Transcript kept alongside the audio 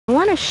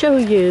to show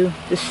you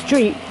the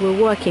street we're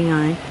walking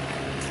on.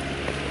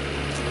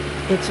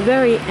 It's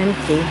very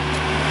empty.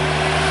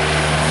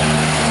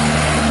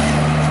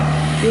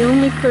 The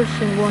only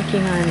person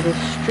walking on this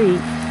street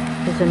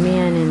is a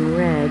man in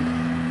red.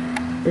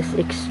 This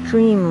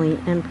extremely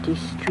empty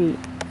street.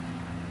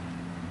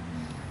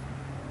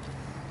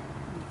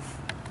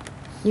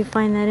 You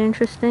find that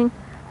interesting?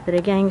 That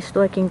a gang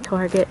stalking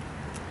target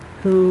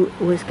who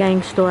was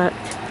gang stalked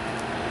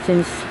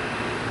since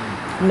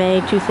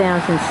May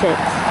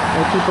 2006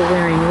 by people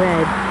wearing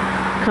red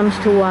comes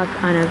to walk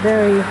on a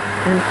very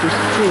empty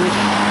street,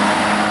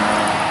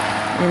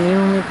 and the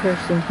only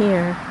person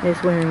here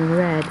is wearing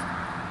red.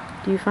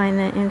 Do you find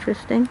that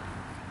interesting?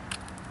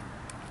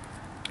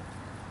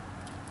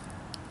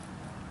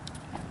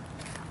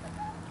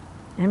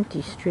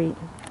 Empty street.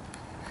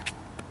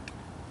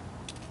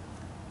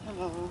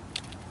 Hello.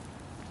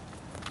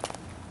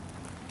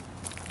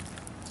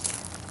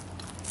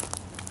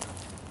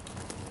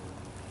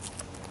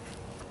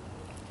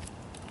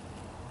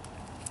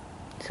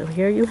 So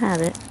here you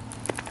have it.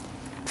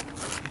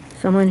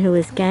 Someone who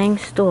is gang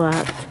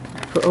stalked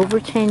for over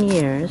 10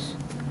 years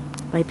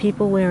by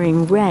people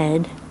wearing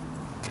red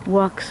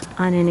walks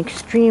on an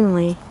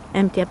extremely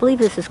empty, I believe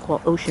this is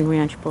called Ocean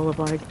Ranch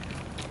Boulevard,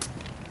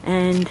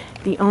 and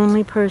the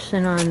only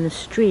person on the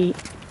street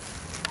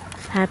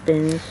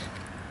happens,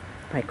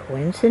 by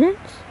coincidence,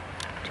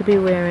 to be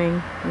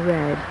wearing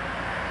red.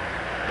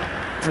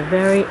 A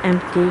very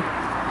empty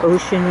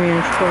Ocean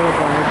Ranch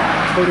Boulevard,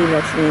 I believe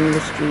that's the name of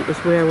the street, is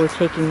where we're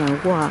taking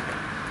our walk.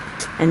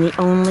 And the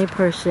only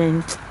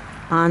person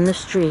on the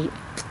street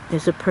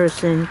is a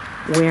person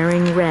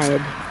wearing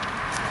red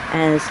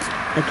as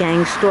a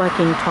gang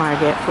stalking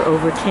target for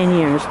over 10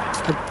 years,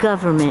 a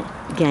government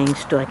gang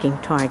stalking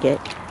target,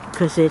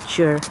 because it's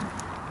your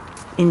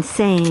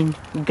insane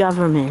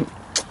government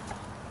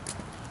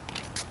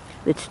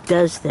that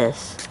does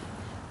this.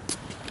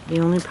 The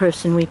only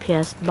person we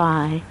passed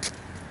by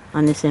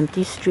on this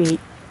empty street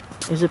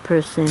is a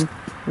person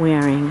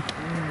wearing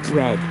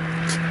red.